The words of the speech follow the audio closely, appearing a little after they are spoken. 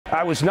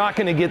I was not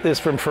going to get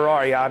this from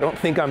Ferrari. I don't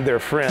think I'm their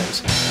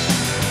friends.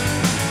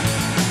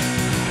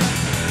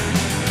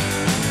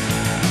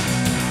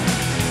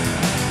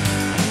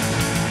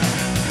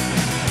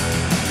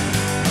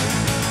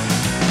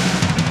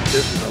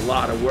 This is a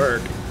lot of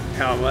work.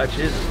 How much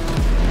is it?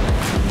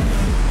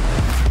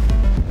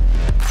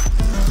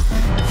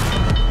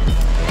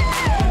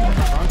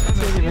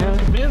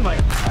 It's been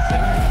like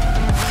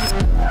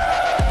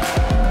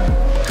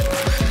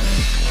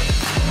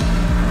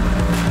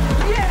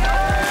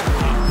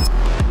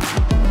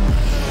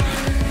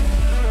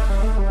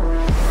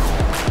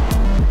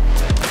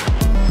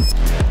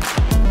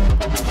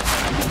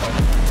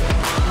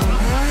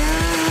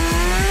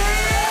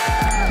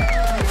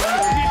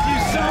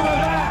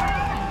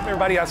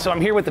so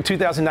I'm here with the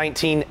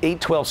 2019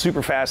 812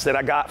 Superfast that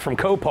I got from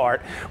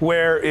Copart,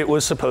 where it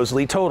was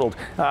supposedly totaled.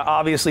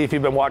 Obviously, if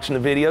you've been watching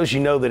the videos, you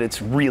know that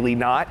it's really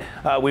not.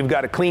 We've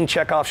got a clean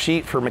checkoff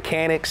sheet for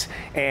mechanics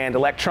and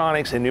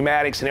electronics and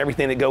pneumatics and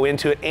everything that go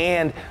into it,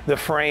 and the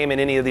frame and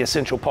any of the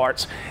essential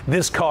parts.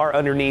 This car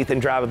underneath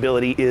and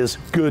drivability is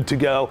good to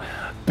go.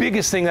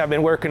 Biggest thing I've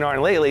been working on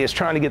lately is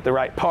trying to get the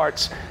right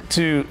parts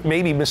to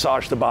maybe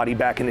massage the body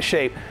back into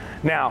shape.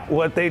 Now,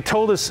 what they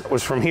told us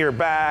was from here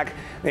back,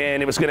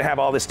 and it was gonna have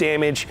all this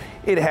damage.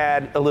 It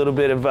had a little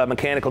bit of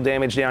mechanical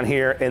damage down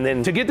here, and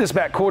then to get this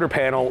back quarter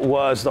panel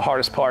was the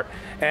hardest part.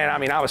 And I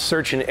mean, I was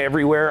searching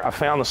everywhere. I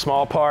found the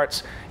small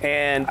parts,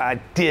 and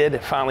I did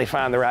finally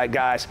find the right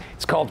guys.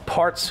 It's called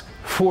Parts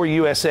for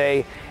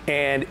USA,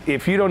 and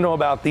if you don't know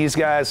about these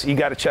guys, you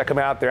gotta check them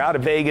out. They're out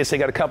of Vegas. They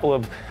got a couple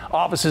of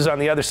offices on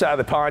the other side of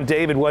the pond.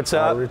 David, what's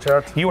up?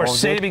 Richard. You are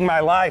saving my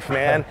life,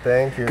 man.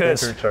 Thank you,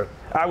 Richard.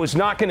 I was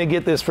not going to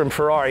get this from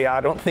Ferrari.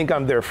 I don't think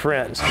I'm their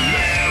friends.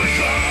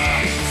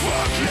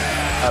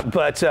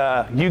 But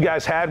you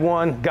guys had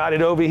one, got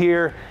it over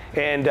here,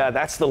 and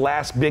that's the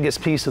last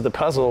biggest piece of the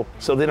puzzle.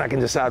 So then I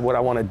can decide what I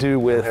want to do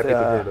with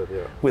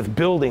with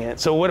building it.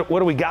 So what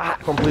do we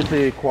got?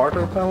 Completely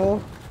quarter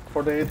panel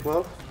for the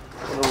 812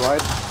 on the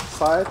right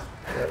side.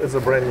 It's a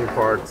brand new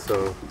part,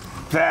 so.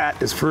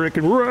 That is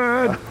freaking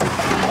rad.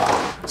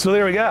 So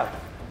there we go.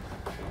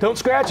 Don't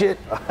scratch it.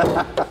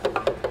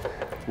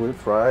 We'll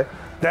try.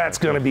 That's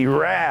going to be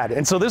rad.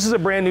 And so this is a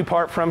brand new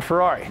part from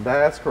Ferrari.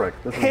 That's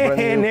correct. This is a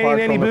brand new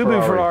part from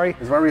the Ferrari.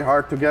 It's very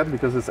hard to get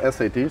because it's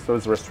SAT, so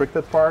it's a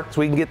restricted part.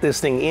 So we can get this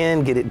thing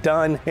in, get it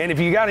done. And if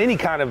you got any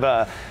kind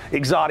of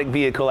exotic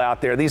vehicle out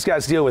there, these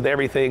guys deal with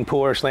everything: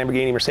 Porsche,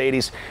 Lamborghini,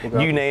 Mercedes,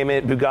 you name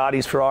it,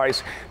 Bugattis,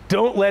 Ferraris.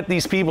 Don't let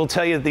these people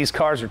tell you that these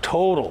cars are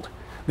totaled.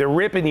 They're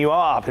ripping you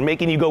off and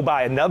making you go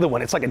buy another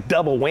one. It's like a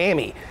double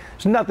whammy.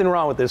 There's nothing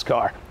wrong with this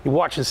car. You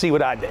watch and see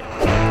what I did.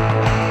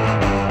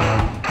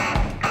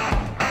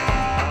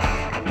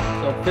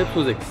 Phipps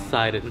was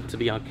excited to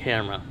be on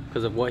camera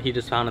because of what he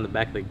just found in the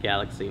back of the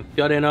Galaxy. If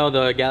y'all didn't know,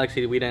 the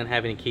Galaxy, we didn't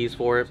have any keys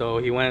for it.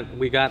 So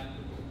we got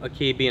a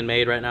key being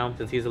made right now.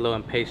 Since he's a little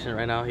impatient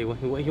right now, he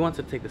wants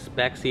to take the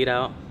back seat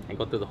out and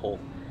go through the hole.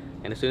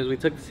 And as soon as we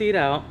took the seat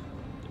out,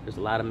 there's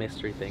a lot of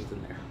mystery things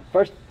in there.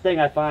 First thing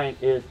I find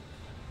is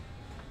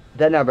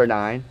the number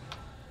 9.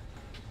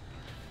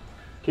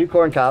 2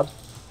 corn cobs.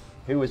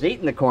 Who was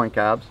eating the corn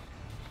cobs?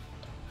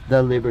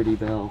 The Liberty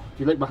Bell. If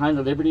you look behind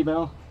the Liberty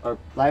Bell, or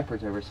life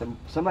preserver,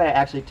 somebody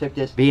actually took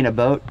this being a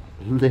boat,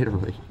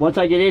 literally. Once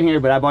I get in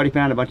here, but I've already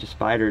found a bunch of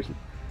spiders.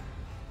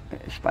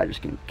 Spiders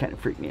can kind of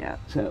freak me out.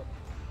 So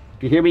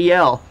if you hear me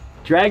yell,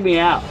 drag me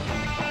out.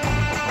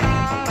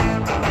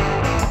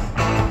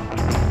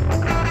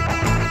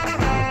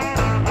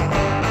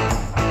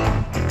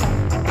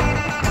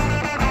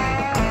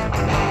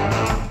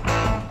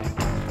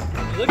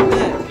 Look at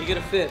that, you get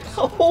a Phipps.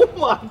 Oh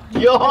my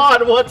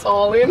God, what's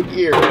all in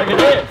here? Look at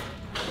this.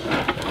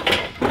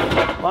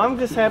 Well, I'm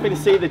just happy to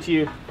see that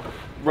you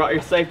brought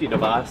your safety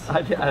device. I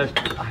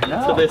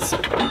know. To this.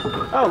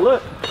 Oh,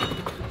 look.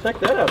 Check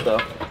that out, though.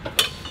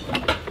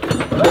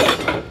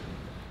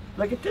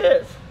 Look at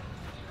this.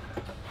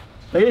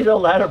 Look at these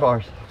old ladder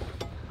bars.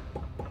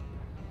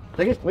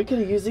 Look at, we could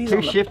have used these 2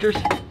 on the shifters.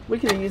 We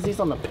could have used these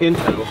on the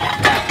Pinto.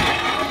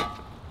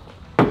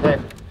 Hey,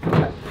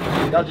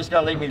 y'all just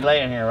gonna leave me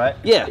laying here, right?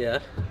 Yeah. Yeah.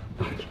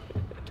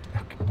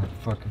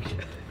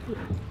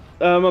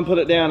 I'm gonna put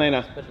it down, ain't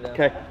I? Put it down.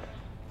 Okay.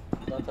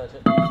 Don't touch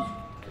it.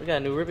 We got a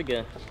new rivet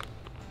gun.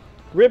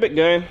 Rivet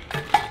gun.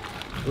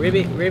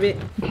 Rivet.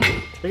 Look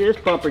at this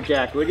bumper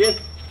jack, would you?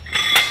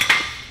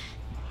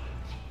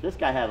 This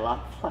guy had a lot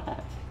of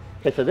flats.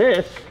 Okay, so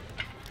this,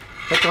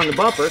 click on the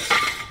bumper,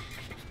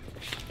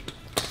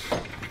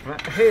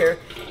 right here,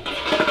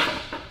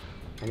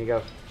 and you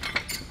go.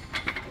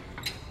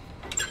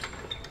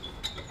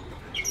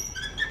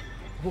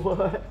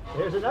 What?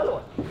 There's another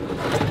one.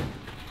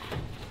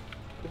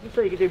 This is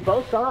so you can do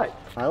both sides.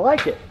 I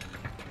like it.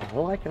 I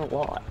like it a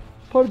lot.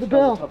 Part of the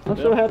bell. I'm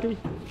so happy.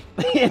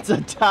 It's a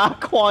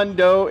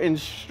Taekwondo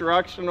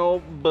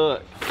instructional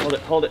book. Hold it,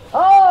 hold it.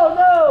 Oh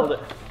no! Hold it.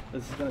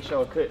 This is gonna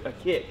show a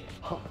kick.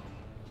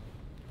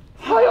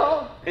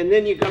 And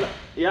then you're gonna,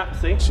 yeah,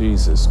 see?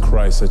 Jesus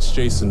Christ, that's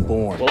Jason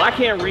Bourne. Well, I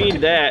can't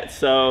read that,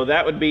 so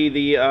that would be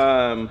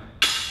the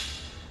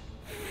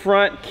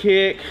front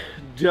kick,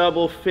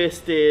 double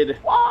fisted.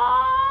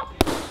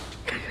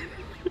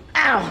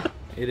 Ow!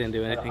 It didn't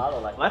do anything.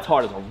 That's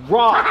hard as a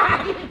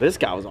rock. This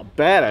guy was a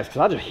badass because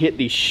I just hit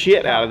the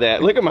shit out of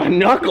that. Look at my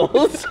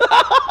knuckles.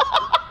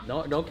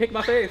 Don't kick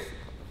my face.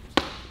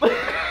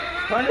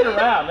 Turn it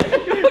around,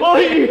 man.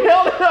 Well, you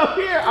held it up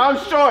here. I'm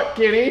short,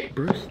 Kenny.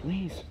 Bruce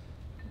Lee's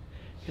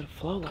gonna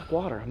flow like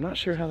water. I'm not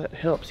sure how that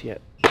helps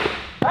yet.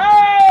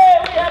 Hey,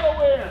 we have a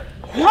winner.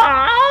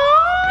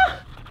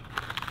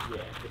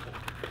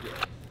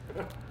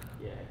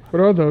 What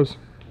are those?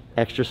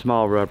 Extra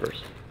small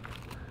rubbers.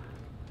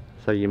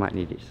 So you might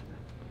need these.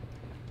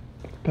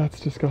 That's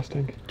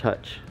disgusting.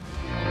 Touch.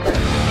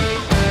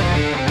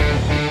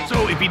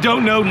 So if you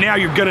don't know, now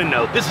you're gonna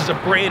know. This is a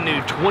brand new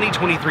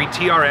 2023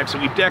 TRX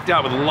that we've decked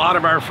out with a lot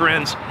of our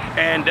friends,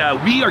 and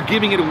we are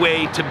giving it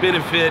away to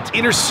benefit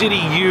inner city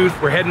youth.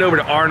 We're heading over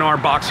to R&R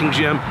Boxing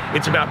Gym.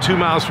 It's about 2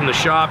 miles from the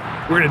shop.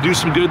 We're gonna do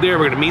some good there.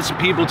 We're gonna meet some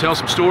people, tell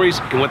some stories,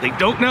 and what they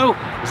don't know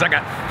is I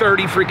got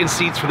 30 freaking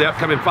seats for the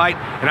upcoming fight,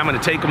 and I'm gonna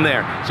take them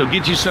there. So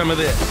get you some of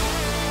this.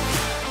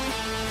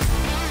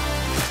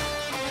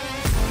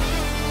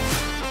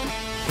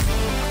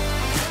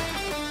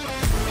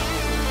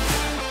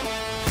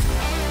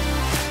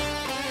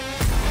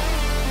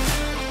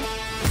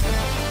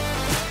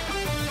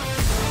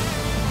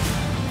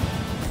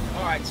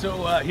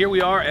 So here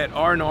we are at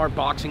R&R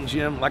Boxing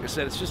Gym. Like I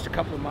said, it's just a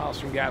couple of miles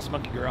from Gas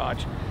Monkey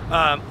Garage.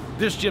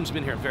 This gym's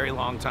been here a very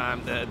long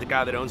time. The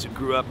guy that owns it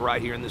grew up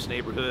right here in this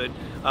neighborhood,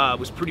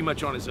 was pretty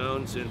much on his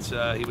own since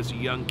he was a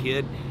young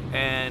kid,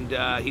 and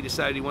he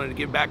decided he wanted to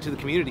give back to the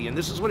community, and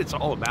this is what it's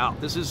all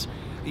about. This is,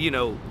 you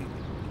know,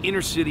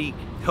 inner city,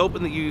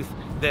 helping the youth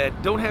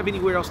that don't have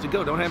anywhere else to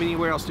go, don't have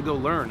anywhere else to go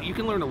learn. You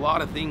can learn a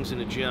lot of things in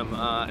a gym,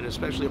 and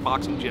especially a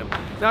boxing gym.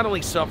 Not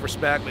only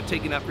self-respect, but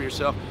taking up for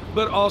yourself,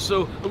 but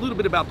also a little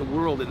bit about the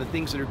world and the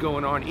things that are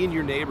going on in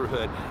your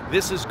neighborhood.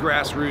 This is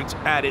grassroots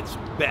at its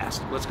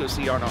best. Let's go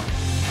see R&R.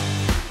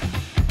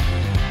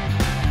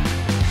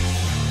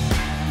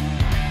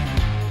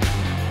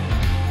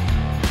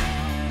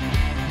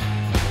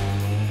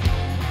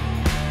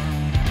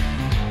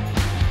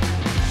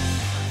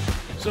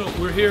 So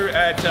we're here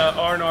at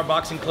R&R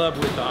Boxing Club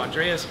with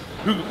Andreas,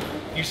 who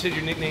you said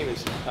your nickname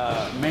is?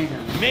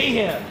 Mayhem.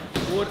 Mayhem.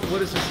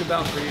 What is this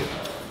about for you?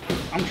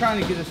 I'm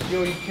trying to get a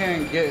skill you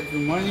can't get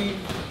through money,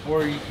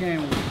 or you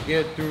can't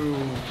get through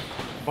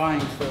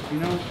buying stuff, you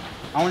know?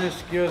 I want a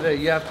skill that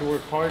you have to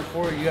work hard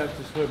for, you have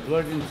to sweat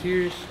blood and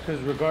tears,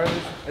 because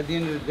regardless, at the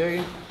end of the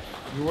day,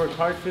 you work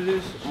hard for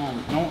this,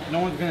 no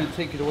one's gonna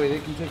take it away. They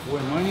can take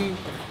away money,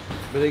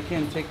 but they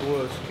can't take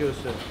away a skill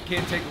set.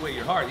 Can't take away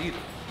your heart either.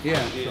 Yeah.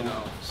 You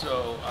know,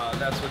 so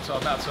that's what it's all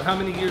about. So how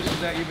many years is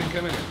that you've been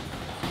coming here?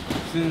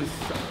 Since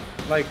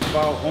like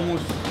about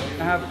almost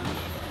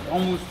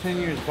 10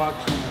 years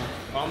boxing now.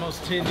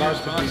 Almost 10 years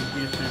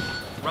boxing.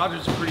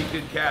 Roger's a pretty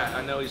good cat.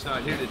 I know he's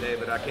not here today,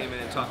 but I came in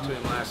and talked to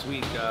him last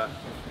week.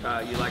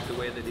 You like the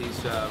way that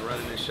he's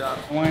running his shop?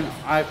 When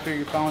I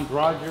found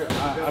Roger,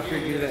 I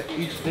figured that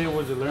each day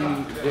was a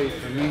learning day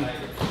for me.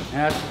 And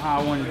that's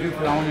how I want to do,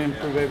 because I want to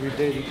improve every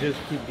day to just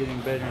keep getting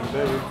better and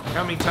better.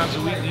 How many times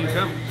a week do you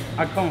come?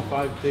 I come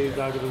 5 days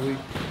out of the week.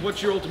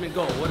 What's your ultimate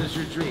goal? What is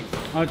your dream?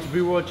 To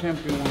be world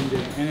champion one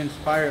day and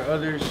inspire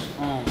others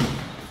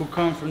who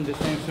come from the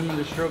same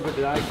similar struggle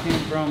that I came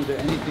from, that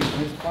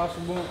anything is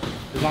possible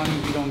as long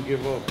as you don't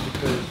give up.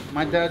 Because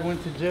my dad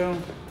went to jail,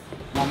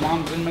 my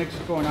mom's in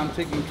Mexico, and I'm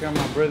taking care of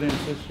my brother and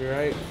sister,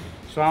 right?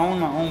 So I own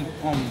my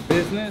own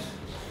business,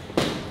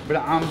 but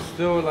I'm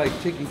still like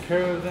taking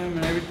care of them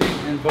and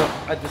everything, but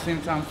at the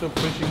same time I'm still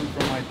pushing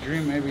for my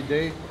dream every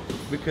day,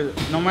 because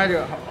no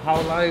matter how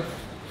life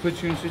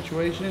puts you in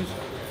situations,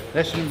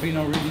 that shouldn't be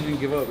no reason to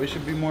give up. It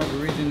should be more of a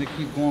reason to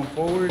keep going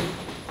forward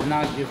and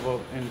not give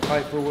up and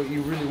fight for what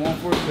you really want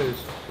for, because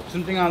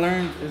something I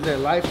learned is that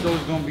life's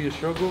always going to be a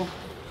struggle.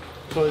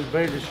 So it's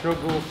better to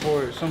struggle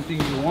for something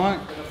you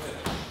want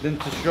than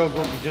to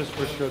struggle just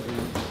for struggling.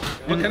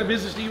 What kind of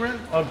business do you run?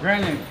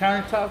 Granite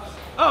countertops.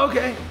 Oh,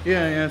 okay.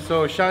 Yeah.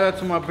 So shout out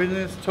to my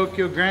business,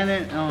 Tokyo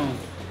Granite.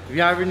 If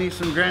y'all ever need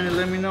some granite,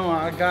 let me know.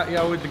 I got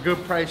y'all with the good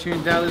price here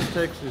in Dallas,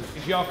 Texas.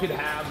 If y'all could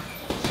have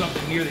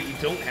something here that you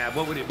don't have,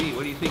 what would it be?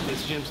 What do you think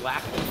this gym's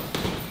lacking?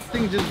 I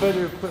think just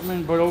better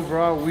equipment, but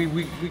overall, we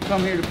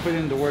come here to put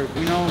in the work.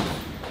 You know,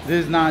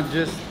 this is not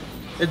just,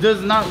 it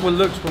does not what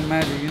looks what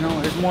matter, you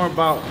know? It's more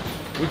about,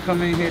 we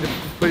come in here to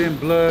put in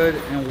blood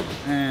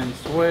and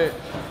sweat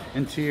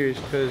and tears,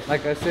 because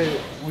like I said,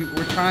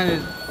 we're trying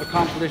to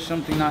accomplish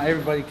something not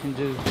everybody can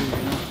just do,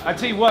 you know? I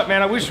tell you what,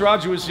 man, I wish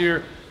Roger was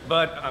here,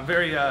 but I'm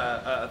very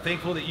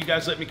thankful that you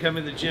guys let me come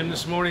in the gym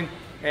this morning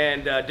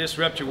and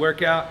disrupt your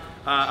workout.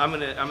 I'm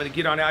gonna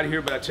get on out of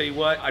here, but I tell you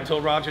what, I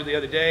told Roger the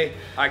other day,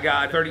 I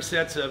got 30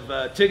 sets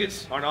of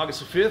tickets on August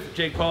the 5th,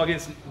 Jake Paul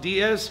against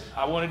Diaz.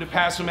 I wanted to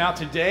pass them out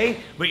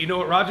today, but you know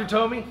what Roger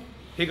told me?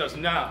 He goes,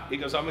 nah. He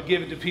goes, I'm gonna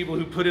give it to people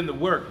who put in the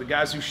work, the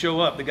guys who show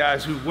up, the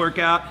guys who work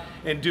out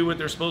and do what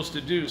they're supposed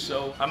to do.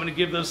 So I'm gonna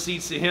give those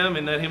seats to him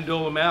and let him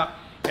dole them out.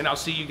 and I'll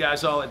see you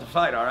guys all at the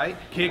fight, all right?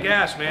 Kick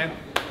ass, man.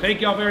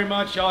 Thank y'all very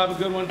much. Y'all have a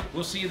good one.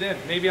 We'll see you then.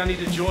 Maybe I need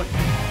to join.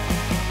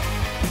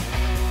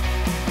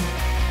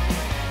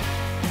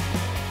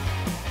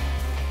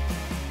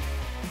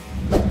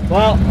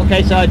 Well,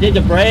 okay, so I did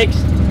the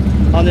brakes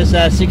on this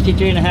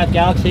 63.5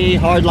 Galaxy,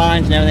 hard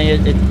lines and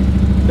everything.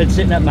 It's been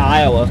sitting up in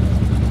Iowa,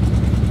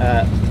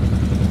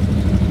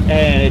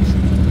 and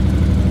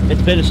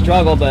it's been a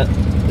struggle. But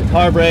the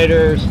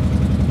carburetors,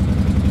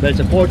 but it's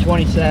a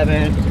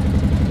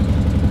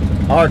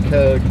 427 R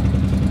code,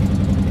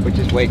 which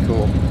is way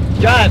cool.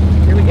 Drive.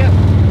 Here we go.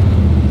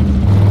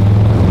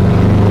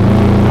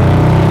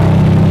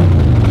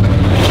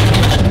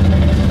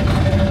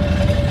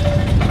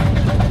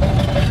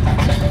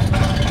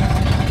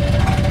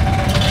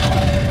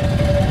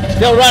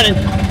 Still running.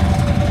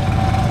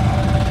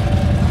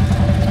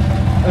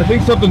 I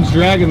think something's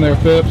dragging there,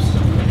 Phipps.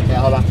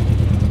 Yeah, hold on.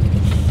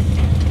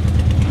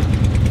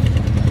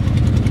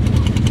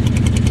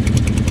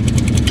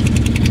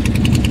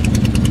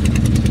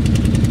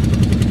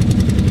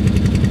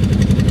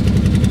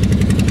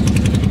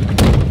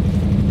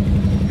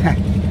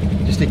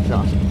 Just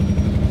exhaust.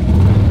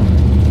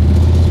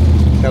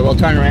 So we'll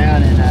turn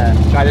around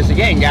and try this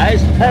again,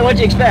 guys. Hey, what'd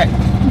you expect?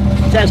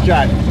 Test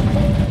drive.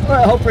 Well,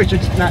 I hope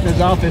Richard's not in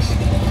his office.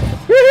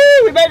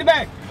 Woohoo! We made it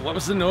back! What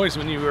was the noise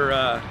when you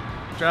were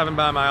driving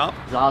by my office?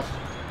 Exhaust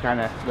trying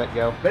to let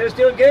go. But it was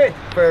doing good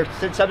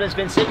since something's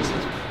been sitting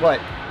since, what,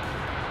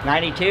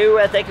 92,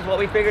 I think is what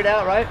we figured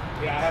out, right?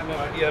 Yeah, I have no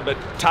idea, but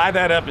tie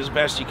that up as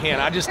best you can.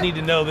 I just need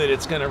to know that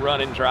it's going to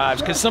run and drives,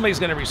 because somebody's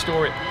going to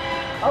restore it.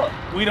 Oh.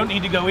 We don't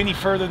need to go any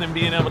further than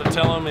being able to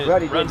tell them it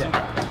runs and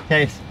drives.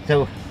 Okay,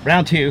 so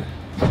round 2.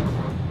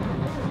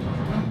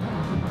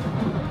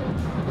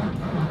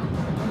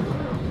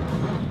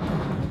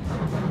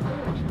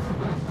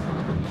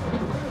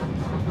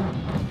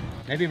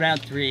 Maybe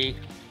round 3.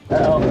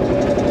 Uh-oh.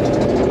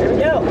 Here we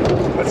go.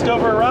 Let's go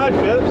for a ride,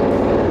 Phipps.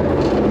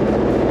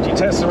 Did you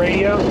test the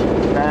radio?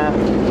 Nah.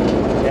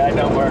 Yeah, it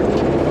don't work.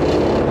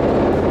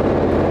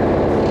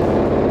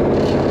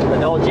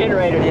 The old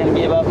generator didn't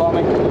give up on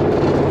me.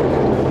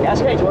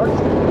 Gas gauge works.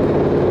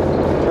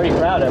 Pretty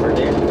proud of her,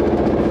 dude.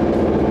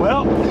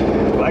 Well,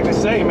 like I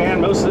say,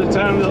 man, most of the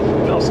time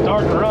they'll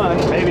start and run.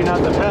 Maybe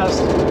not the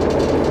best.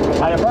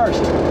 At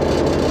first.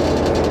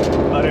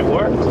 But it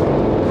worked.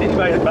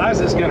 Anybody that buys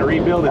this is going to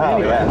rebuild it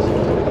anyway. Yeah.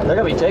 They're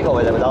going to be tickled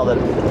with it with all the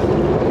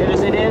good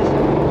as it is.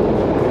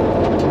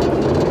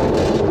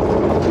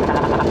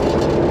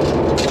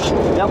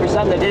 You know, for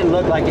something that didn't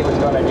look like it was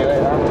going to do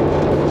it, huh?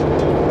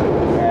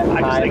 Yeah,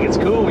 I just think it's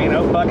cool, you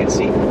know, bucket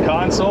seat,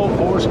 console,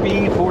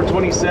 4-speed,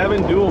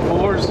 427, dual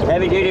 4s.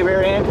 Heavy duty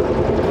rear end.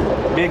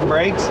 Big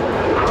brakes.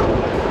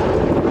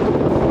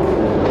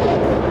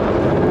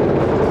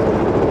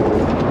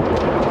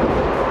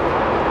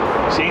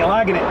 She ain't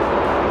liking it.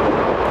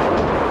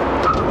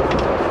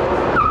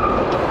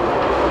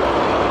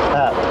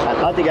 I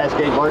thought the gas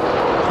gauge worked.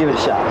 Give it a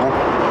shot, huh?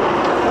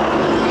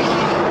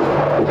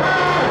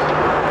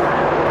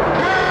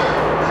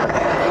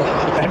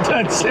 That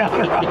doesn't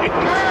sound right.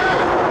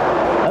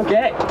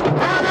 Okay.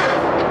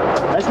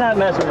 Let's not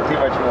mess with it too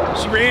much more.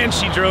 She ran,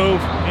 she drove,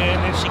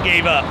 and then she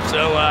gave up.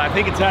 So I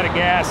think it's out of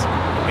gas,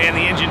 and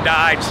the engine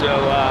died. So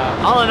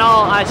all in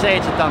all, I'd say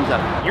it's a thumbs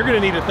up. You're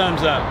gonna need a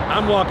thumbs up.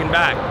 I'm walking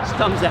back. It's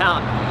thumbs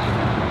down.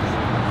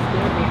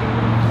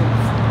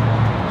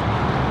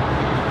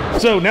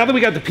 So now that we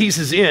got the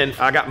pieces in,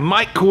 I got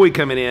Mike Coy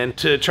coming in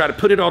to try to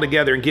put it all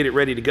together and get it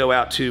ready to go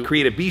out to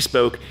create a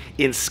bespoke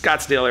in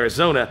Scottsdale,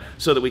 Arizona,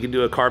 so that we can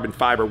do a carbon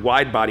fiber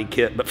wide body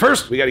kit. But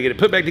first, we got to get it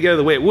put back together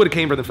the way it would have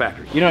came from the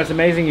factory. You know, it's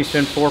amazing. You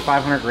spend $400 or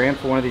 $500 grand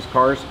for one of these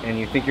cars, and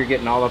you think you're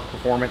getting all the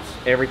performance,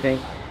 everything,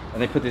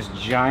 and they put this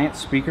giant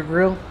speaker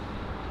grill,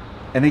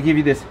 and they give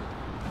you this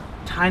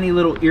tiny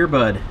little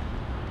earbud.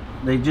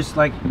 They just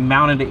like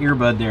mounted an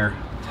earbud there,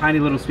 tiny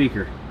little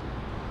speaker.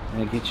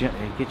 And it gets you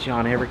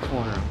on every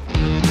corner.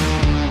 Did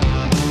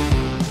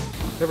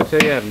I ever tell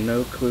you I have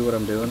no clue what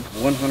I'm doing?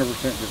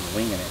 100% just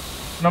winging it.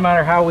 No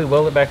matter how we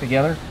weld it back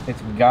together,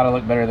 it's got to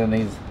look better than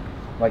these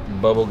like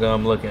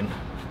bubblegum looking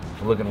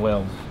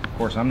welds. Of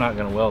course, I'm not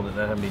going to weld it.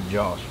 That'd be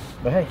Josh.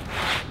 But hey,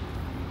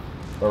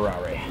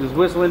 Ferrari. Does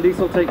Whistling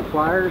Diesel take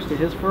pliers to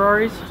his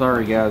Ferraris?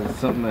 Sorry guys, it's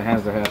something that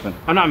has to happen.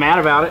 I'm not mad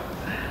about it.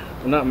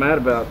 I'm not mad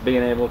about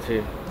being able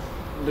to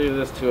do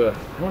this to a,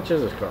 how much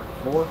is this car?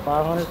 400 or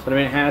 500? But I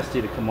mean, it has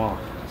to come off.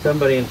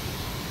 Somebody in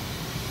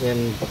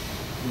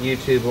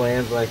YouTube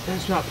land's like,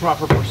 that's not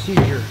proper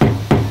procedure.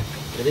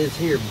 It is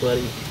here,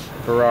 buddy.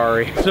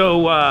 Ferrari.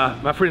 So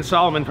my friend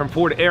Solomon from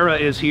Ford Era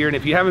is here, and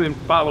if you haven't been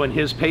following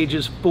his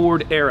pages,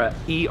 Ford Era,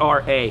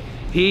 E-R-A,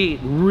 he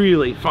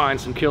really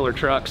finds some killer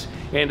trucks.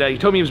 And he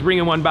told me he was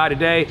bringing one by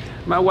today.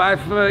 My wife,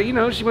 you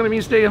know, she wanted me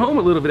to stay home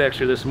a little bit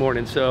extra this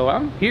morning, so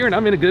I'm here and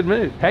I'm in a good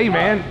mood. Hey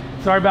man,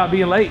 sorry about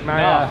being late.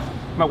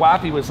 My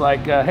wifey was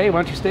like, hey,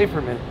 why don't you stay for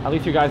a minute? At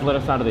least you guys let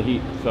us out of the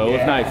heat, so it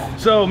was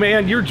nice. So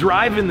man, you're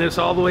driving this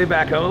all the way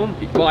back home?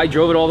 Well, I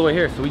drove it all the way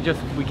here. So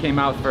we came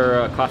out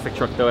for a classic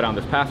truck throwdown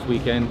this past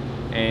weekend,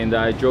 and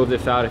I drove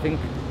this out, I think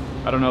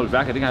I don't know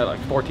exactly. I think I had like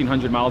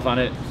 1,400 miles on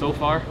it so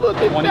far. Look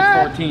at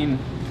 2014.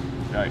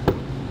 Right.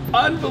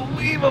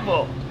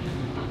 Unbelievable.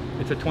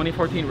 It's a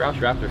 2014 Roush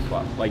Raptor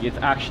swap. Like, it's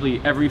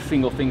actually every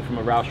single thing from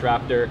a Roush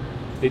Raptor.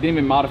 They didn't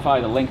even modify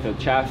the length of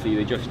the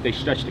chassis. They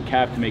stretched the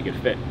cab to make it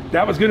fit.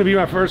 That was going to be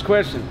my first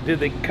question. Did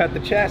they cut the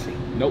chassis?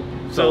 Nope.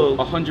 So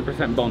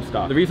 100% bone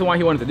stock. The reason why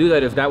he wanted to do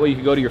that is that way you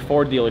could go to your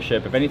Ford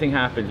dealership. If anything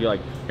happens, you're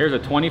like, here's a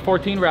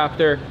 2014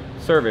 Raptor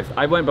service.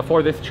 I went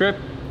before this trip,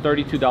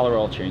 $32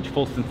 oil change,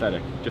 full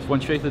synthetic. Just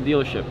went straight to the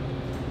dealership,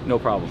 no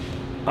problem.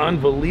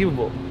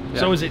 Unbelievable. Yeah.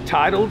 So is it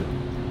titled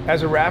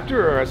as a Raptor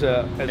or as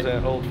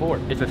an old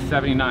Ford? It's a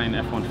 79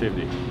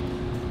 F-150.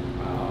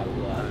 Oh, I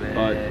love it.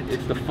 But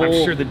it's the full.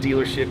 I'm sure the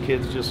dealership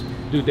kids just,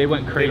 dude, they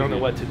went crazy. they don't know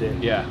what to do.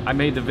 Yeah, I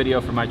made the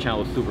video for my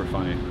channel. It's super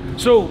funny.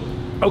 So,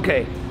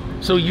 okay,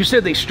 so you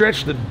said they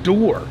stretched the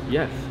door.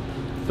 Yes.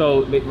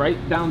 So right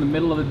down the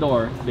middle of the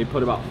door, they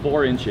put about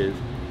 4 inches,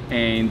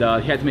 and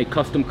he had to make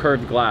custom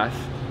curved glass.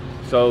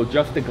 So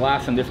just the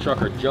glass in this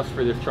truck are just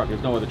for this truck.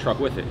 There's no other truck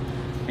with it.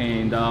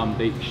 And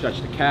they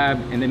stretched the cab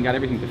and then got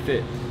everything to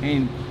fit.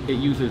 And it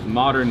uses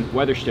modern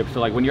weather strips. So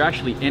like when you're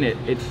actually in it,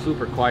 it's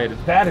super quiet.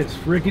 That is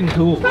freaking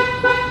cool.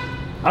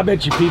 I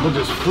bet you people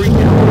just freak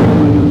out.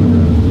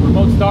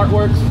 Remote start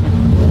works.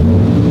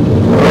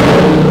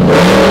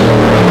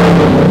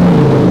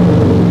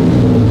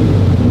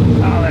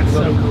 Oh, that's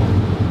so cool.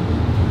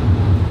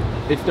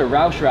 It's the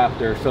Roush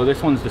Raptor. So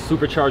this one's the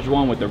supercharged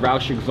one with the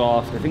Roush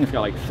exhaust. I think it's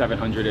got like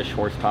 700-ish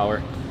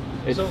horsepower.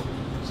 So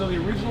the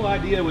original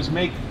idea was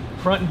make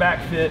front and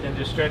back fit and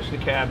just stretch the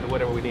cab to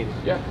whatever we needed.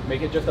 Yeah,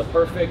 make it just a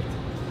perfect,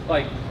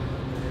 like,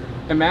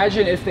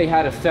 imagine if they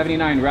had a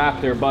 79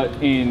 Raptor, but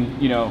in,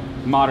 you know,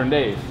 modern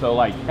days. So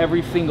like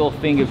every single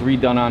thing is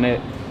redone on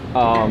it.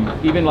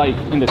 Even like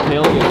in the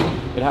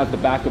tailgate, it has the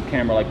backup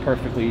camera like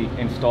perfectly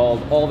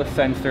installed, all the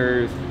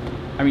sensors,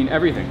 I mean,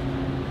 everything.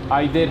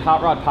 I did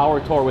Hot Rod Power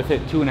Tour with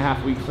it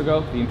 2.5 weeks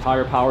ago, the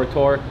entire power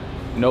tour,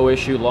 no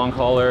issue, long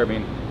hauler. I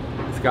mean,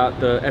 it's got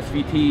the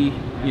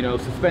SVT, you know,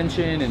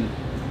 suspension, and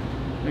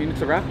I mean,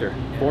 it's a Raptor.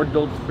 Ford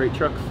builds great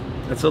trucks.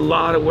 That's a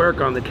lot of work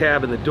on the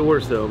cab and the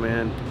doors though,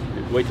 man.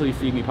 Wait till you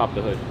see me pop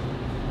the hood.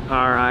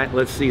 All right,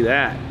 let's see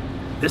that.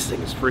 This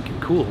thing is freaking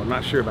cool. I'm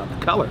not sure about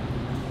the color,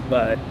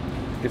 but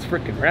it's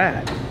freaking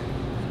rad.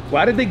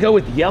 Why did they go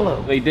with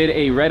yellow? They did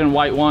a red and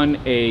white one,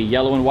 a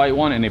yellow and white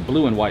one, and a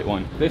blue and white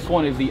one. This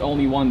one is the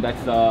only one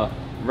that's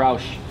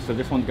Roush. So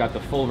this one's got the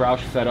full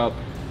Roush setup,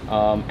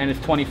 and it's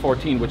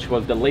 2014, which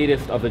was the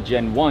latest of the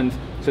Gen 1s.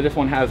 So this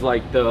one has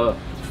like the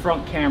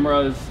front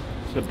cameras,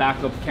 the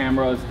backup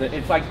cameras.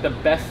 It's like the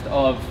best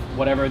of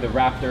whatever the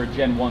Raptor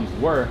Gen 1s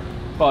were,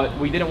 but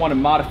we didn't want to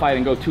modify it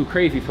and go too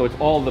crazy, so it's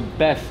all the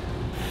best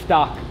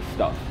stock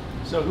stuff.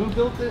 So who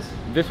built this?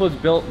 This was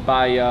built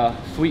by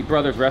Sweet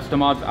Brothers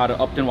Restomods out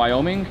of Upton,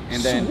 Wyoming.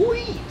 And then,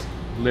 sweet!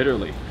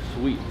 Literally,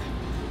 sweet.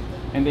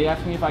 And they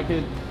asked me if I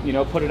could, you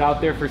know, put it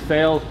out there for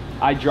sale.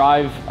 I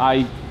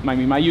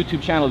mean, my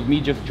YouTube channel is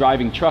me just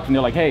driving trucks, and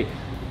they're like, hey,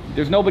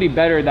 there's nobody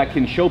better that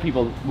can show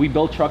people we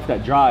build trucks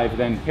that drive,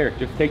 then here,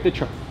 just take the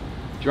truck,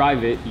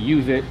 drive it,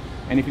 use it,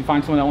 and if you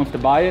find someone that wants to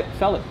buy it,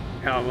 sell it.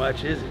 How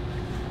much is it?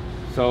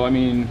 So, I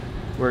mean,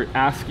 we're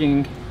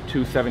asking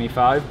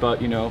 $275,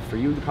 but, you know, for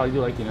you to probably do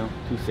like, you know,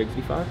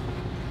 $265.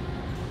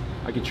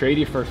 I could trade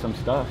you for some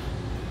stuff.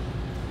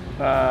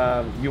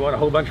 You want a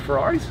whole bunch of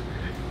Ferraris?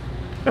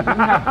 They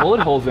have bullet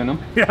holes in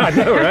them. Yeah, I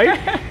know,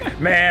 right?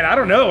 Man, I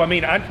don't know. I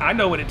mean, I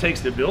know what it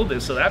takes to build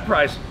this, so that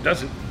price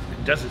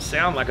doesn't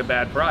sound like a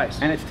bad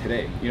price. And it's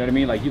today, you know what I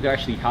mean? Like, you could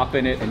actually hop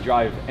in it and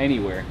drive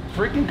anywhere.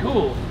 Freaking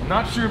cool. I'm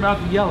not sure about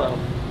the yellow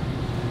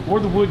or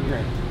the wood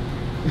grain.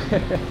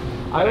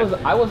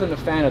 I wasn't a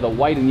fan of the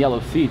white and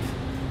yellow seats,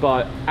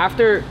 but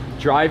after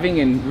driving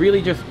and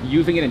really just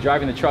using it and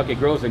driving the truck, it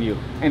grows on you.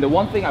 And the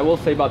one thing I will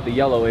say about the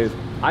yellow is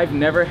I've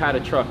never had a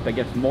truck that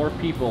gets more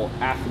people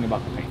asking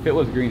about the paint. If it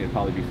was green, it'd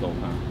probably be sold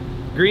now.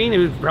 Green, it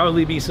would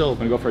probably be sold.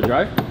 Wanna go for a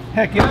drive?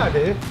 Heck yeah,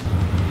 dude.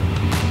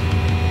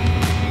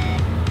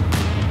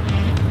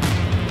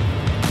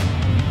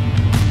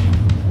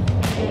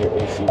 Your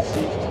AC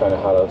seats, it's kind of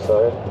hot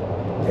outside.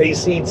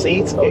 AC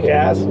seats, kick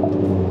ass.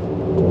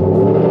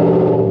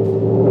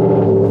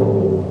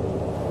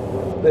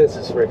 This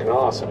is freaking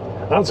awesome.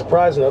 I'm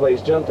surprised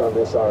nobody's jumped on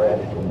this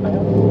already.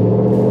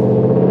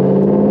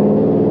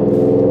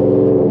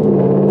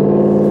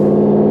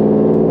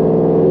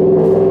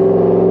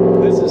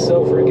 This is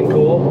so freaking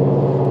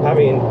cool. I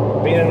mean,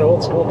 being in an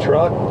old school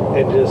truck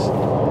and just,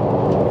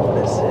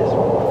 this is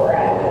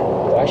rad.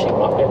 Actually,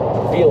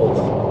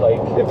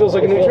 it feels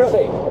like a new truck.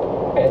 Safe,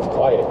 and it's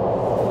quiet.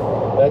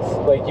 That's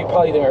like, you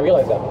probably didn't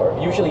realize that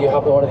part. Usually you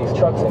hop in one of these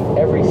trucks and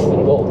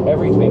everything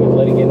is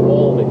letting in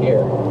all the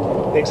air.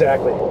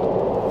 Exactly.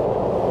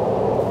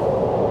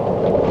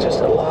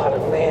 Just a lot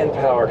of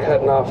manpower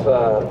cutting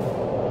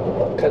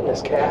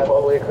this cab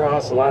all the way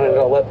across and lining it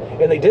all up.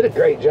 And they did a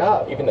great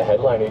job. Even the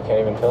headliner, you can't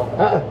even tell.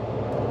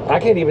 I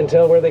can't even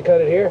tell where they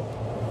cut it here.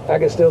 I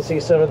can still see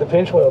some of the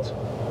pinch welds.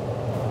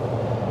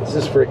 This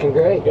is freaking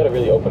great. You gotta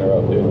really open her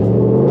up, dude.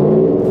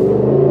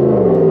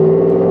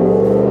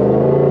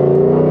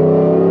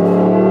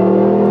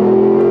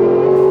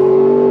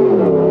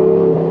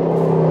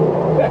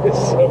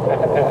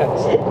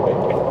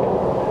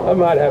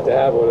 might have to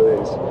have one of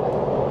these.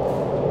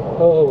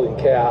 Holy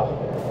cow.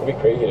 It'd be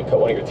crazy to cut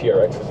one of your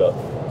TRXs up.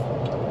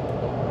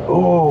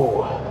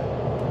 Ooh.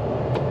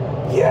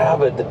 Yeah,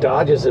 but the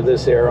Dodges of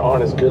this era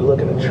aren't as good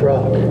looking a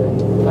truck.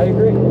 I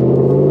agree.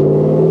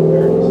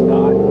 They're just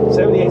not.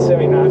 78,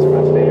 79s are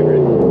my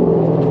favorite.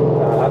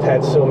 I've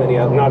had so many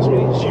of them, not as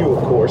many as you,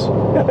 of course.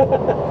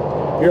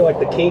 You're like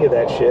the king of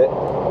that shit.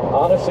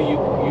 Honestly, you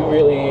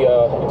really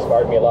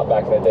inspired me a lot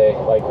back in the day.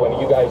 Like when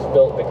you guys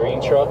built the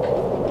green truck,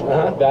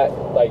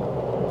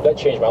 that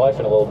changed my life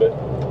in a little bit.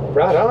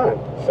 Right on.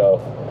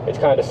 So it's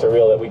kind of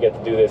surreal that we get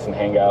to do this and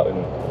hang out,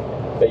 and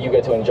that you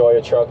get to enjoy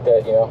a truck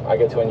that, you know, I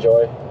get to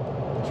enjoy.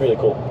 It's really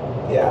cool.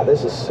 Yeah,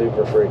 this is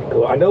super freaking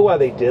cool. I know why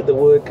they did the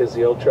wood, because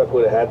the old truck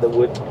would have had the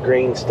wood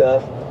grain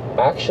stuff.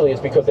 Actually,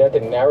 it's because they had to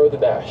narrow the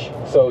dash.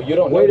 So you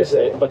don't notice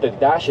it, but the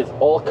dash is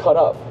all cut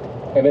up.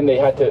 And then they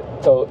had to,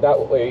 so that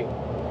way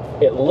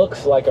it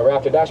looks like a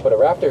Raptor dash, but a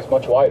Raptor is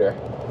much wider.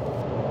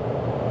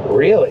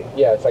 Really?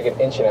 Yeah, it's like an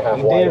inch and a half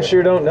you wider. Damn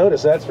sure don't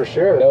notice, that's for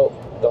sure. No,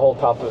 the whole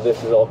top of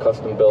this is all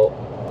custom built.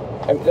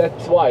 And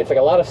that's why it's like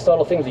a lot of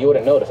subtle things that you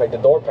wouldn't notice. Like the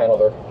door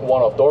panels are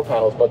one-off door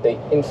panels, but they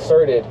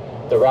inserted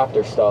the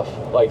Raptor stuff,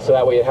 like so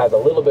that way it has a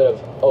little bit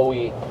of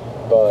OE,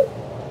 but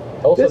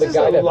also this the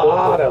guy that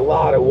built it, a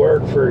lot of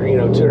work for, you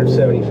know,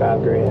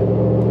 275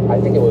 grand. I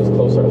think it was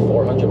closer to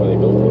 400 when they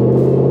built it.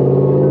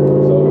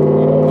 So,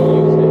 you know, we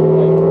used it,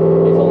 like,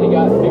 it's only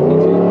got 52.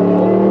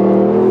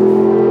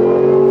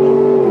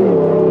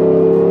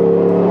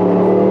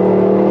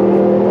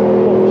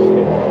 Oh,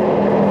 shit.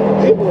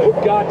 People have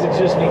got to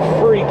just be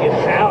freaking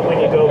out when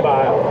you go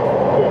by them.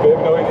 They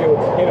have no idea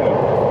what's hitting them.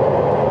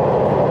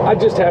 I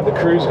just have the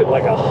cruise at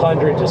like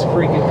 100, just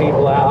freaking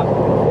people out.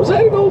 Was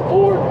that an old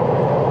Ford?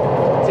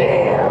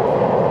 Damn.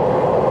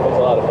 It's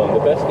a lot of fun. The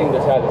best thing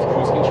this has is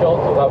cruise control.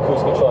 Without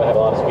cruise control, I have a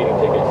lot of speeding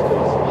tickets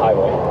because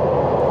highway.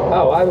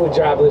 Oh, I would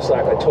drive this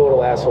like a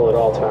total asshole at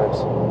all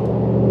times.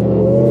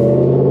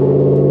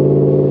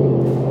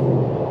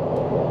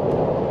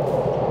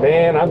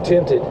 Man, I'm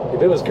tempted.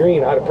 If it was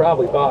green, I'd have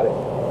probably bought it.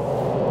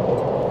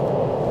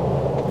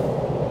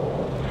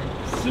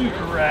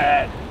 Super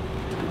rad.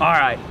 All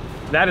right,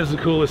 that is the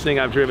coolest thing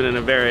I've driven in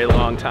a very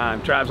long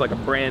time. Drives like a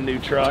brand new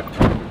truck.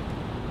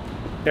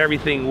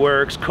 Everything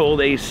works, cold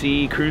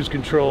AC, cruise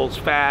controls,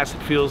 fast,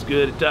 it feels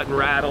good, it doesn't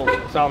rattle.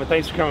 Solomon,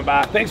 thanks for coming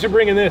by. Thanks for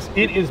bringing this.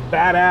 It is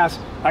badass.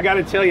 I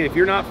gotta tell you, if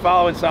you're not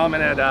following Solomon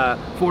at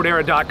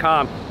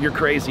FordEra.com, you're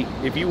crazy.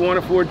 If you want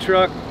a Ford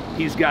truck,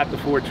 he's got the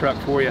Ford truck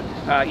for you,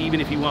 even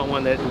if you want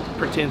one that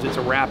pretends it's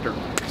a Raptor.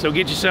 So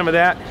get you some of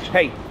that.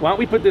 Hey, why don't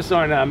we put this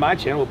on my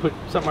channel? We'll put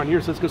something on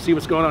yours. Let's go see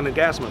what's going on in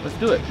gas month. Let's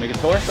do it. Make a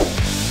tour.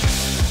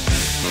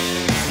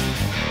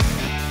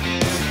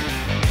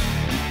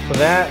 So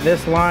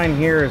this line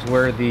here is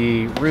where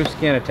the roof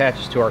skin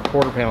attaches to our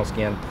quarter panel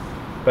skin,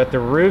 but the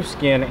roof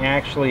skin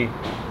actually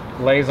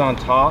lays on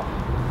top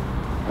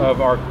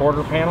of our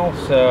quarter panel.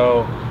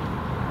 So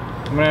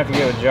I'm gonna have to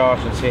get with Josh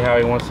and see how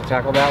he wants to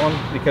tackle that one,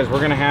 because we're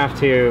gonna have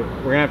to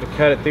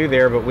cut it through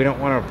there, but we don't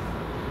want to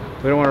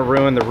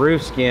ruin the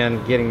roof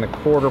skin getting the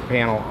quarter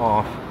panel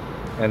off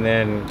and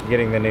then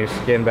getting the new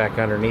skin back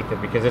underneath it,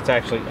 because it's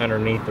actually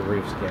underneath the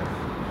roof skin.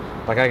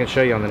 Like I can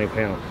show you on the new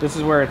panel. This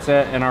is where it's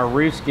at, and our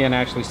roof skin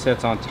actually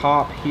sits on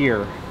top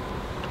here,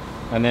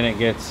 and then it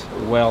gets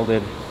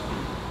welded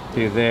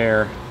through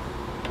there.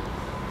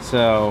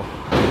 So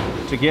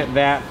to get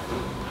that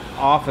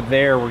off of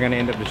there, we're going to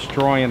end up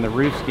destroying the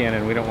roof skin,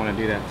 and we don't want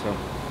to do that. So,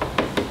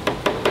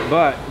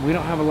 but we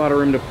don't have a lot of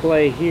room to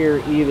play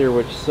here either,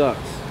 which sucks,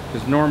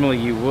 because normally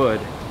you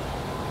would.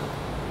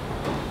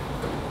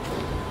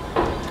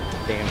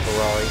 Damn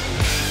Ferrari.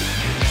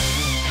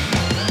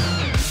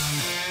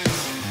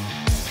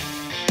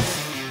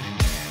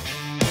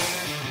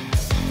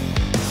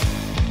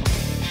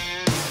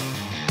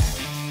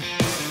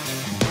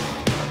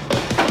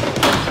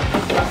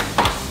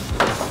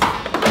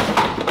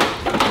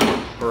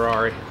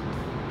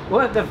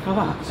 What the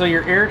fuck? So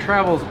your air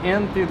travels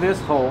in through this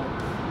hole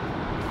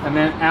and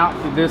then out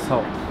through this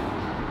hole.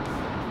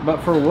 But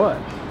for what?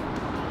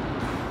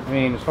 I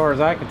mean, as far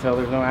as I can tell,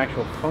 there's no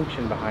actual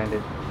function behind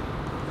it.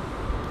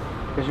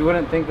 Because you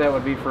wouldn't think that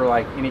would be for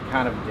like any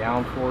kind of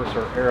downforce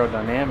or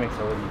aerodynamics,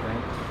 I wouldn't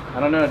think. I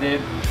don't know,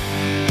 dude.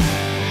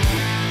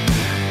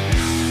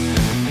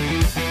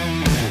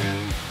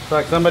 It's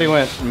like somebody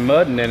went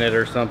mudding in it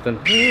or something.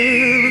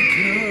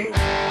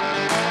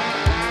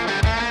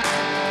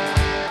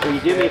 Will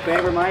you do me a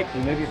favor, Mike?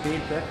 Can you move your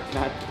feet, sir?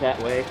 Not that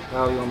way.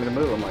 How do you want me to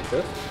move them? Like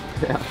this?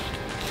 Yeah.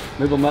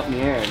 Move them up in the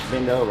air and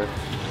bend over.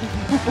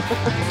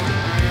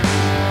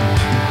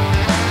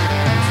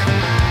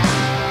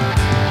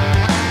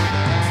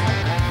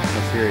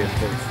 No serious,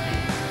 folks.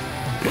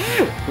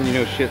 When you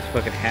know shit's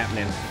fucking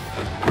happening.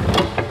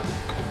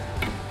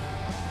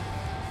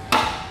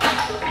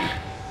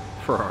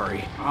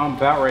 Ferrari. I'm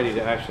about ready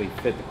to actually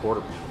fit the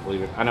quarter panel,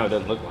 believe it. I know it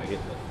doesn't look like it,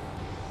 but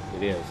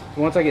it is.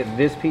 Once I get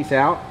this piece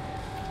out,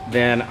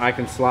 then I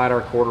can slide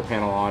our quarter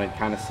panel on and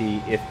kind of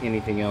see if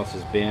anything else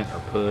is bent or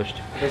pushed.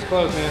 Let's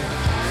close in.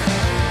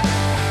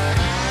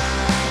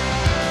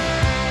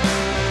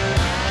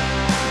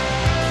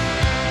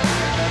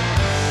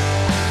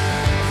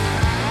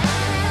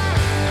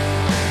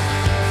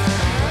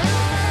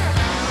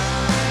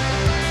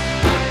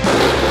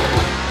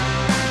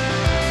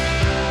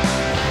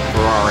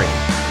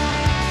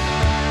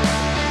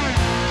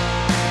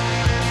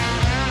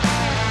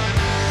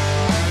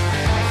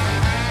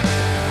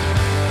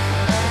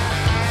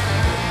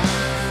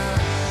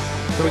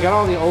 got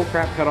all the old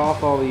crap cut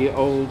off, all the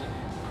old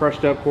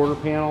crushed up quarter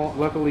panel.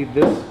 Luckily,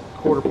 this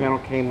quarter panel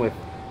came with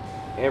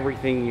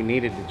everything you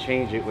needed to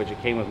change it, which it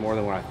came with more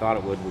than what I thought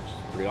it would, which is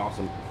pretty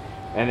awesome.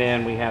 And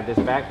then we have this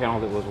back panel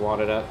that was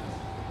wadded up.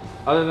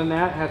 Other than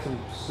that, had some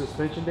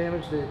suspension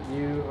damage that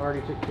you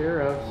already took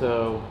care of.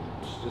 So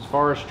as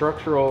far as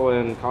structural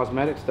and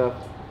cosmetic stuff,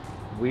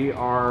 we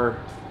are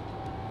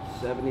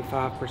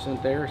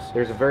 75% there.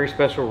 There's a very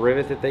special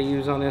rivet that they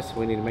use on this.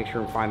 We need to make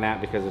sure and find that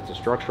because it's a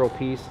structural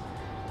piece.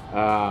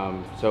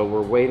 So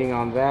we're waiting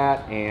on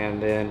that, and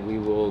then we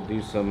will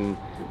do some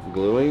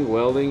gluing,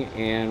 welding,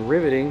 and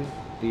riveting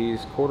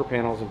these quarter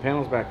panels and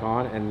panels back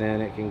on, and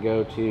then it can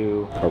go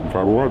to carbon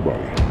fiber wide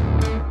body.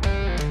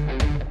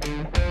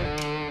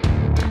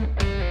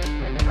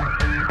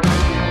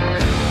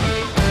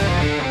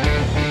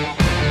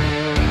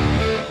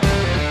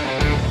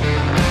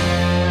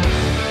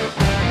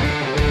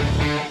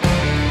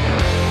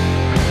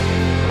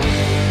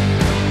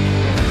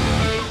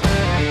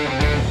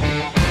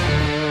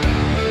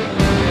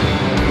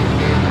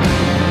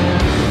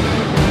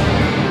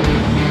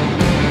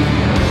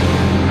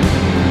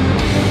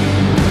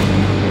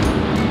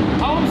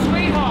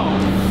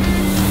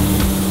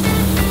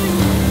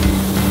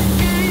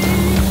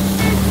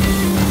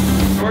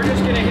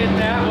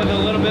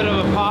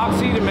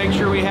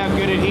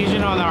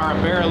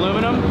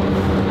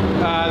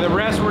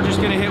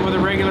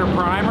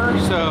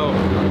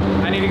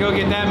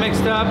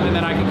 And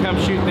then I can come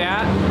shoot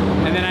that,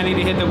 and then I need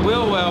to hit the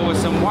wheel well with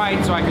some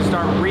white so I can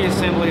start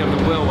reassembly of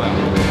the wheel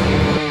well.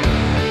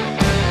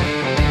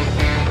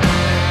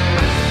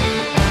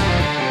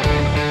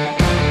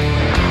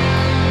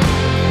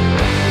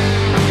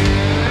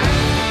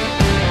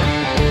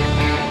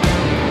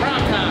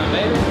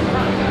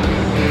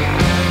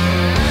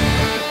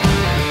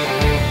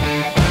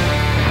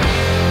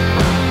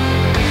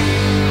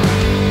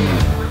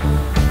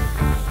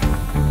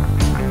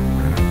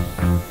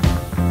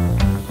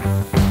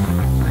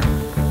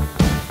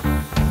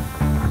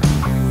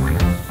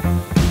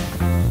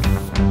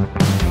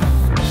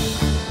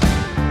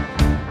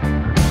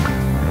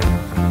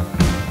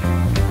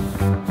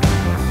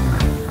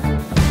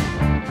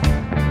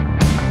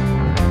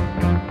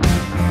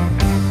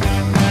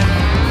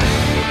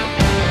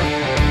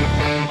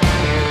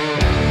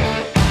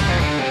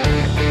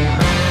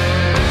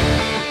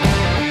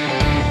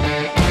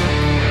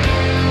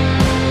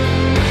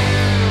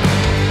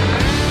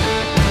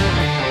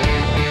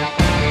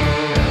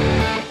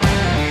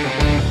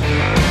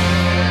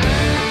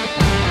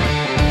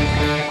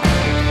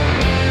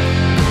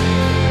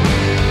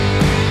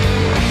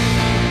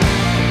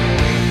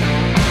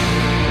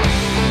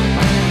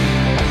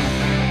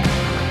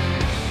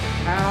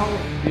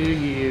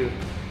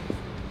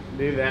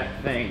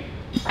 That thing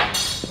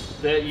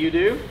that you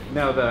do?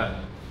 No, the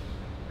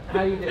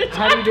how do you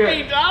do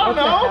it? I don't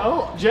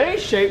know.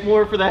 Jay's shaped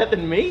more for that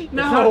than me.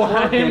 No,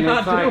 I am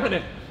not doing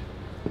it.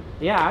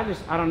 Yeah,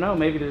 I don't know.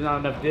 Maybe there's not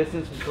enough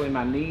distance between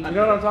my knees. You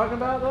know what I'm talking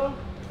about, though?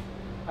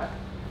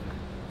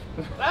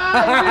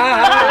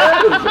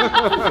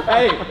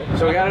 Hey,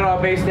 so we got it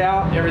all based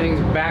out. Everything's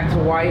back to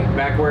white,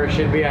 back where it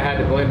should be. I had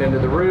to blend into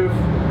the roof,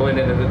 blend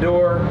into the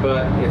door,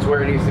 but it's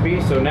where it needs to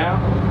be. So now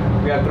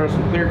we got to throw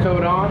some clear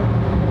coat on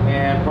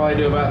and probably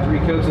do about 3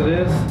 coats of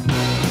this.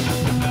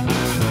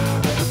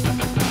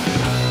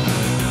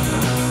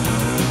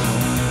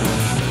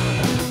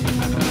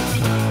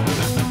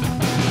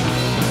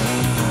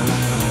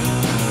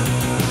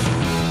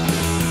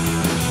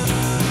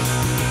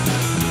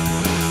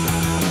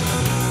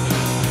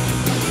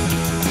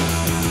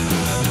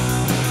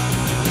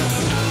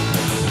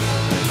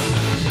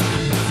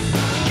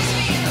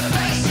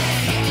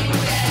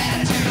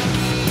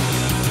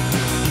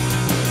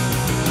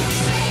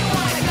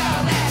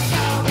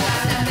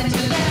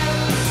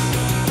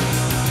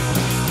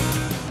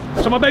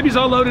 So my baby's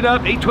all loaded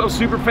up, 812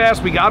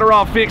 Superfast. We got her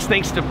all fixed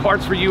thanks to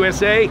Parts for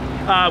USA.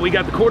 We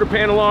got the quarter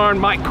panel on.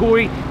 Mike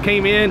Coy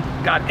came in,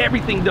 got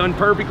everything done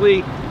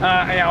perfectly.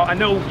 Now, I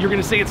know you're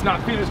gonna say it's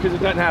not finished because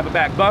it doesn't have a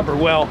back bumper.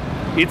 Well,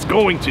 it's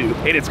going to,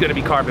 and it's gonna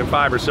be carbon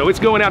fiber. So it's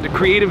going out to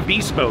Creative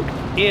Bespoke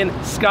in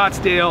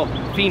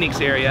Scottsdale,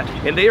 Phoenix area,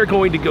 and they are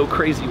going to go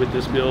crazy with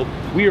this build.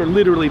 We are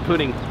literally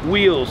putting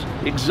wheels,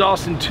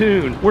 exhaust, and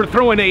tune. We're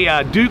throwing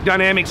a Duke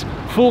Dynamics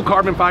full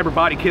carbon fiber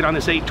body kit on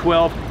this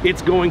 812.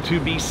 It's going to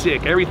be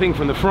sick. Everything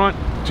from the front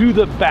to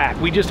the back.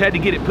 We just had to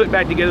get it put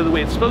back together the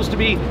way it's supposed to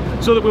be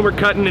so that when we're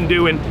cutting and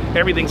doing,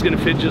 everything's gonna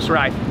fit just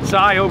right.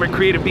 Cy over at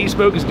Creative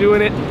Bespoke is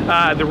doing it.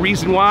 The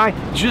reason why,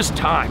 just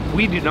time.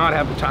 We do not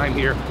have the time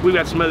here. We've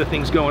got some other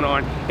things going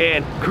on,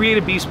 and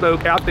Creative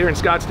Bespoke out there in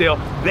Scottsdale,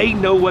 they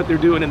know what they're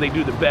doing and they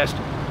do the best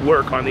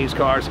work on these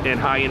cars and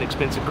high-end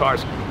expensive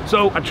cars.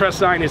 So I trust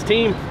Cy and his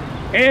team,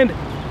 and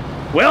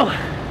well,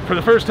 for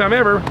the first time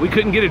ever, we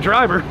couldn't get a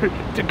driver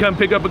to come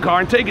pick up a car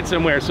and take it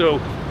somewhere. So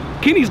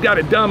Kenny's got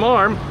a dumb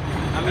arm.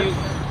 I mean,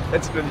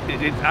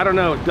 I don't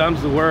know,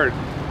 dumb's the word.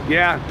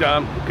 Yeah,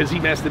 dumb, because he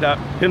messed it up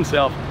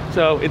himself.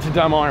 So it's a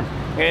dumb arm.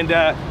 And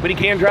but he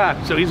can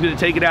drive, so he's gonna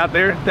take it out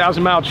there,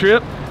 1,000-mile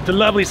trip. to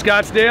lovely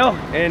Scottsdale,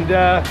 and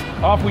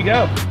off we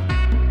go.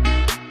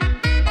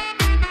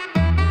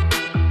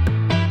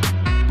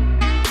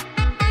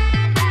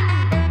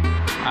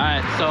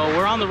 Alright, so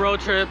we're on the road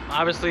trip.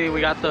 Obviously,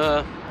 we got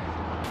the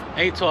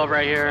 812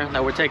 right here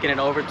that we're taking it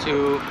over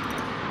to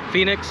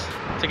Phoenix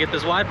to get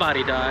this wide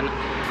body done.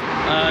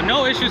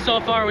 No issues so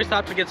far. We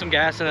stopped to get some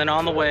gas, and then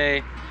on the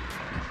way,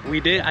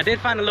 I did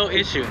find a little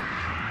issue.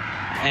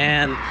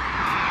 And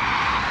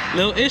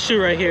little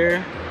issue right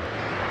here.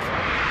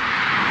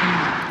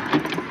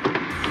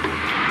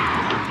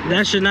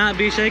 That should not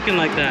be shaking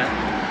like that.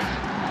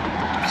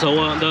 So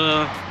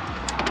the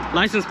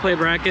license plate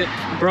bracket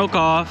broke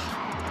off.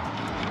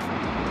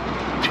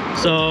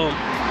 So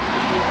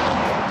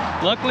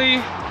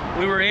luckily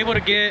we were able to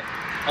get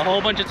a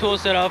whole bunch of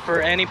tools set up for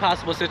any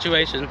possible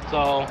situation.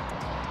 So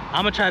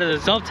I'm gonna try to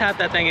self-tap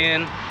that thing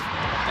in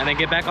and then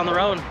get back on the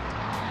road.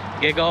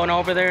 Get going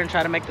over there and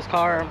try to make this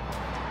car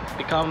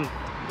become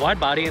wide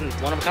body and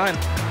one of a kind.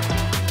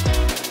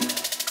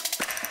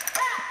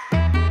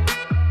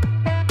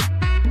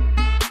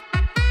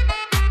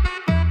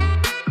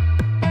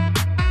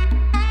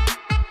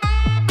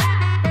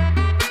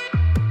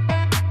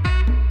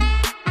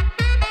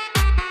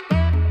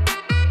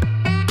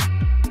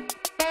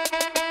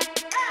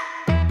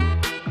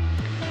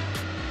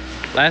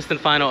 Last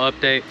and final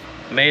update,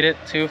 made it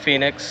to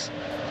Phoenix,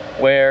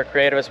 where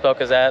Creative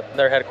Spoke is at.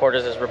 Their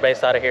headquarters is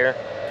based out of here.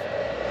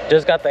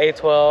 Just got the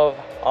 812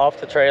 off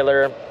the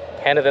trailer,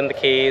 handed them the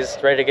keys,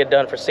 ready to get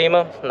done for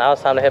SEMA. Now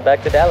it's time to head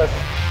back to Dallas.